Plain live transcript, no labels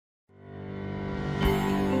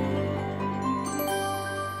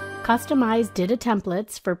Customize DITA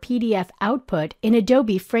templates for PDF output in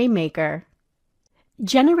Adobe FrameMaker.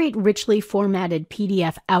 Generate richly formatted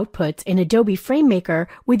PDF outputs in Adobe FrameMaker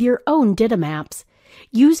with your own DITA maps.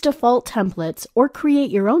 Use default templates or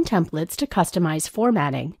create your own templates to customize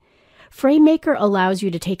formatting. FrameMaker allows you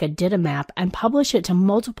to take a DITA map and publish it to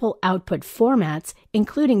multiple output formats,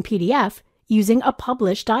 including PDF, using a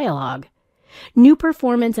Publish dialog. New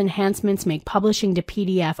performance enhancements make publishing to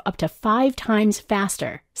PDF up to 5 times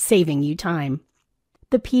faster, saving you time.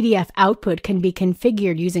 The PDF output can be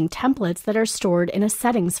configured using templates that are stored in a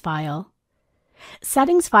settings file.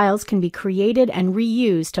 Settings files can be created and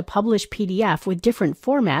reused to publish PDF with different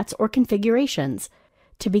formats or configurations.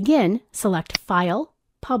 To begin, select File,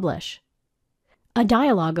 Publish. A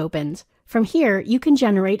dialog opens. From here, you can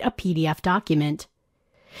generate a PDF document.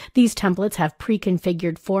 These templates have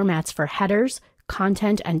pre-configured formats for headers,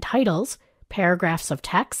 content and titles, paragraphs of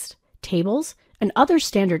text, tables, and other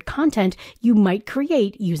standard content you might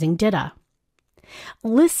create using DITA.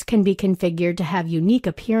 Lists can be configured to have unique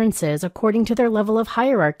appearances according to their level of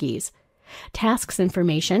hierarchies. Tasks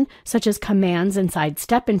information, such as commands inside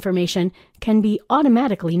step information, can be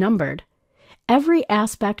automatically numbered. Every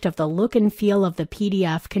aspect of the look and feel of the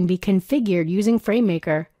PDF can be configured using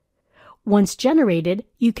FrameMaker. Once generated,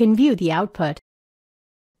 you can view the output.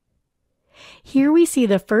 Here we see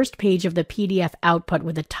the first page of the PDF output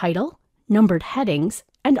with a title, numbered headings,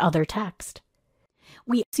 and other text.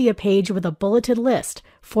 We see a page with a bulleted list,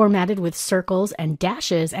 formatted with circles and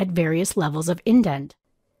dashes at various levels of indent.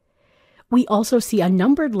 We also see a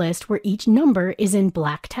numbered list where each number is in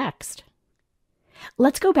black text.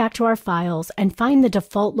 Let's go back to our files and find the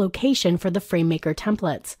default location for the FrameMaker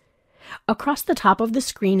templates. Across the top of the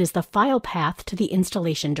screen is the file path to the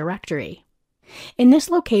installation directory. In this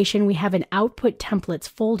location, we have an Output Templates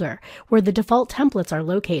folder where the default templates are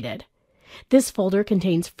located. This folder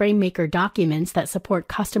contains FrameMaker documents that support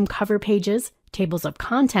custom cover pages, tables of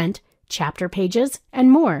content, chapter pages,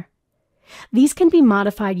 and more. These can be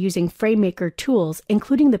modified using FrameMaker tools,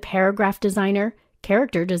 including the Paragraph Designer,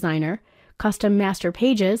 Character Designer, Custom Master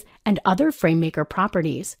Pages, and other FrameMaker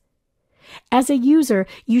properties. As a user,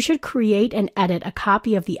 you should create and edit a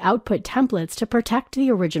copy of the output templates to protect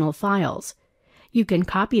the original files. You can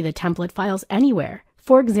copy the template files anywhere.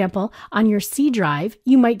 For example, on your C drive,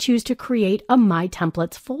 you might choose to create a My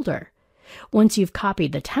Templates folder. Once you've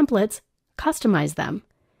copied the templates, customize them.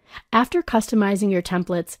 After customizing your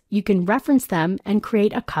templates, you can reference them and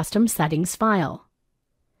create a custom settings file.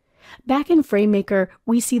 Back in FrameMaker,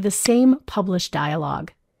 we see the same Publish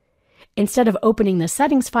dialog. Instead of opening the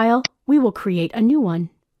settings file, we will create a new one.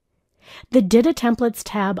 The DITA Templates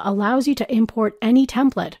tab allows you to import any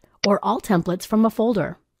template or all templates from a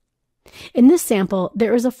folder. In this sample,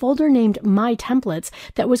 there is a folder named My Templates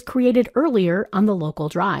that was created earlier on the local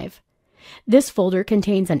drive. This folder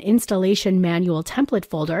contains an installation manual template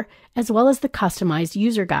folder as well as the customized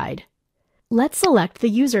user guide. Let's select the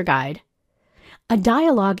user guide. A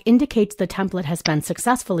dialog indicates the template has been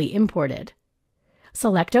successfully imported.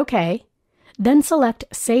 Select OK, then select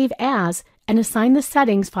Save As and assign the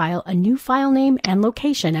settings file a new file name and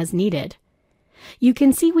location as needed. You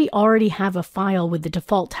can see we already have a file with the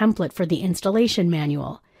default template for the installation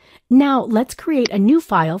manual. Now let's create a new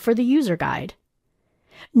file for the user guide.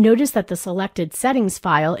 Notice that the selected settings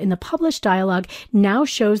file in the Publish dialog now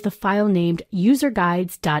shows the file named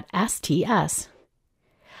userguides.sts.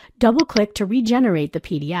 Double-click to regenerate the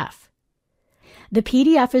PDF. The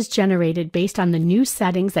PDF is generated based on the new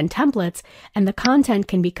settings and templates, and the content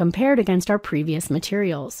can be compared against our previous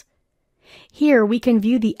materials. Here we can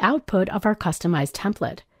view the output of our customized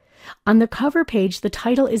template. On the cover page, the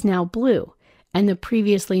title is now blue, and the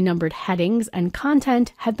previously numbered headings and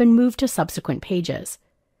content have been moved to subsequent pages.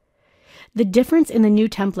 The difference in the new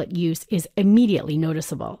template use is immediately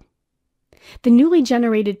noticeable. The newly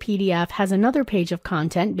generated PDF has another page of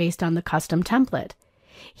content based on the custom template.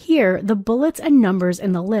 Here, the bullets and numbers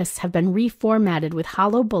in the lists have been reformatted with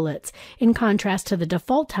hollow bullets in contrast to the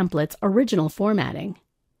default template's original formatting.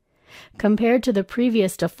 Compared to the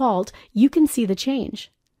previous default, you can see the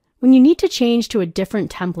change. When you need to change to a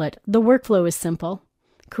different template, the workflow is simple.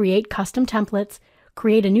 Create custom templates,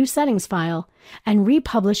 create a new settings file, and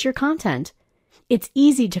republish your content. It's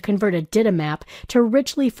easy to convert a DITA map to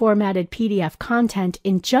richly formatted PDF content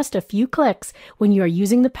in just a few clicks when you are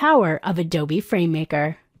using the power of Adobe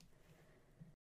FrameMaker.